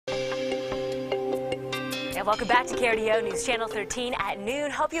Yeah, welcome back to KRDO News Channel 13 at noon.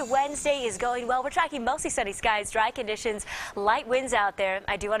 Hope your Wednesday is going well. We're tracking mostly sunny skies, dry conditions, light winds out there.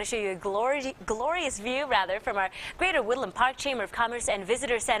 I do want to show you a glorious view, from our Greater Woodland Park Chamber of Commerce and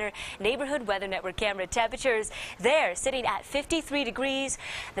Visitor Center Neighborhood Weather Network camera. Temperatures there sitting at 53 degrees.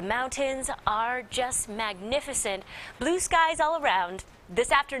 The mountains are just magnificent. Blue skies all around. This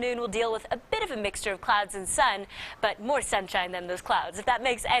afternoon we'll deal with a bit of a mixture of clouds and sun, but more sunshine than those clouds, if that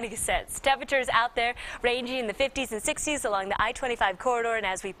makes any sense. Temperatures out there ranging in the 50s and 60s along the I-25 corridor, and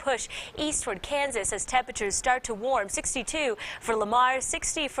as we push east toward Kansas as temperatures start to warm, 62 for Lamar,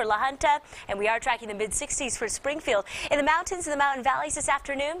 60 for La Junta, and we are tracking the mid-60s for Springfield. In the mountains and the mountain valleys this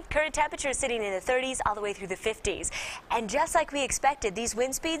afternoon, current temperatures sitting in the 30s all the way through the 50s. And just like we expected, these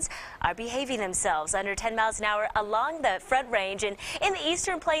wind speeds are behaving themselves under 10 miles an hour along the Front Range, and in the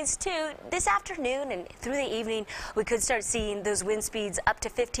eastern plains too. This afternoon and through the evening we could start seeing those wind speeds up to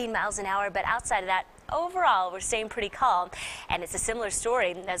 15 miles an hour, but outside of that, overall, we're staying pretty calm, and it's a similar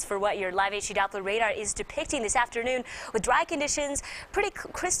story as for what your live HD Doppler radar is depicting this afternoon with dry conditions, pretty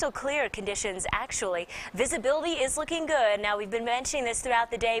crystal clear conditions actually. Visibility is looking good. Now, we've been mentioning this throughout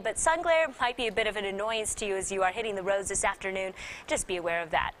the day, but sun glare might be a bit of an annoyance to you as you are hitting the roads this afternoon. Just be aware of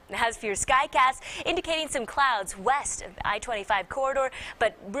that. As for your skycast, indicating some clouds west of the I-25 corridor,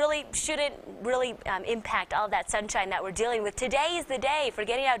 but really shouldn't impact all of that sunshine that we're dealing with. Today is the day for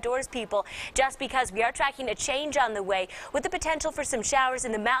getting outdoors, people, just because we are tracking a change on the way with the potential for some showers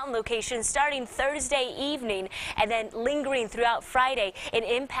in the mountain locations starting Thursday evening and then lingering throughout Friday and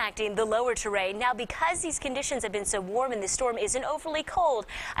impacting the lower terrain. Now, because these conditions have been so warm and the storm isn't overly cold,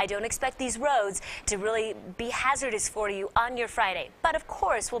 I don't expect these roads to really be hazardous for you on your Friday. But of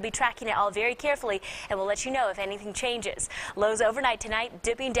course, we'll be tracking it all very carefully, and we'll let you know if anything changes. Lows overnight tonight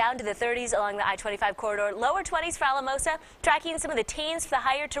dipping down to the 30s along the I-25 corridor, lower 20s for Alamosa, tracking some of the teens for the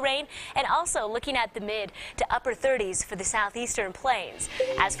higher terrain, and also looking at the mid to upper 30s for the southeastern plains.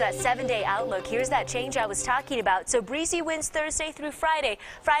 As for that 7-day outlook, here's that change I was talking about. So breezy winds Thursday through Friday.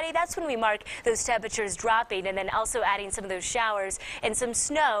 Friday, that's when we mark those temperatures dropping, and then also adding some of those showers and some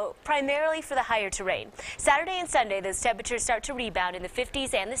snow, primarily for the higher terrain. Saturday and Sunday, those temperatures start to rebound in the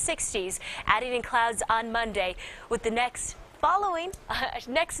 50s and the 60s, adding in clouds on Monday with the next opportunity,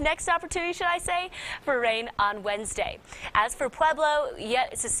 should I say, for rain on Wednesday. As for Pueblo, yeah,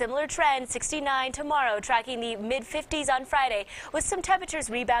 it's a similar trend, 69 tomorrow, tracking the mid-50s on Friday, with some temperatures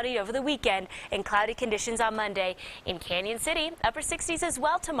rebounding over the weekend and cloudy conditions on Monday. In Canyon City, upper 60s as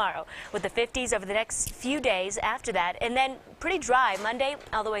well tomorrow, with the 50s over the next few days after that, and then pretty dry Monday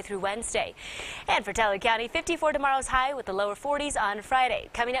all the way through Wednesday. And for Teller County, 54 tomorrow's high with the lower 40s on Friday.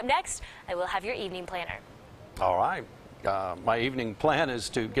 Coming up next, I will have your evening planner. All right. My evening plan is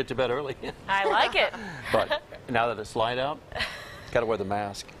to get to bed early. I like it. But now that it's light out, got to wear the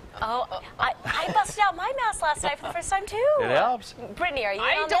mask. Oh, I busted out my mask last night for the first time too. It helps. Brittany, are you?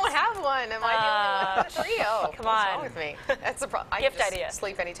 I don't have one. Am I the only one? Trio. Come on. What's wrong with me? That's a problem. Gift idea.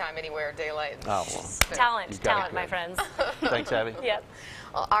 Sleep anytime, anywhere, daylight. Oh, well. Talent, my friends. Thanks, Abby. Yep.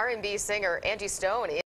 R&B singer Angie Stone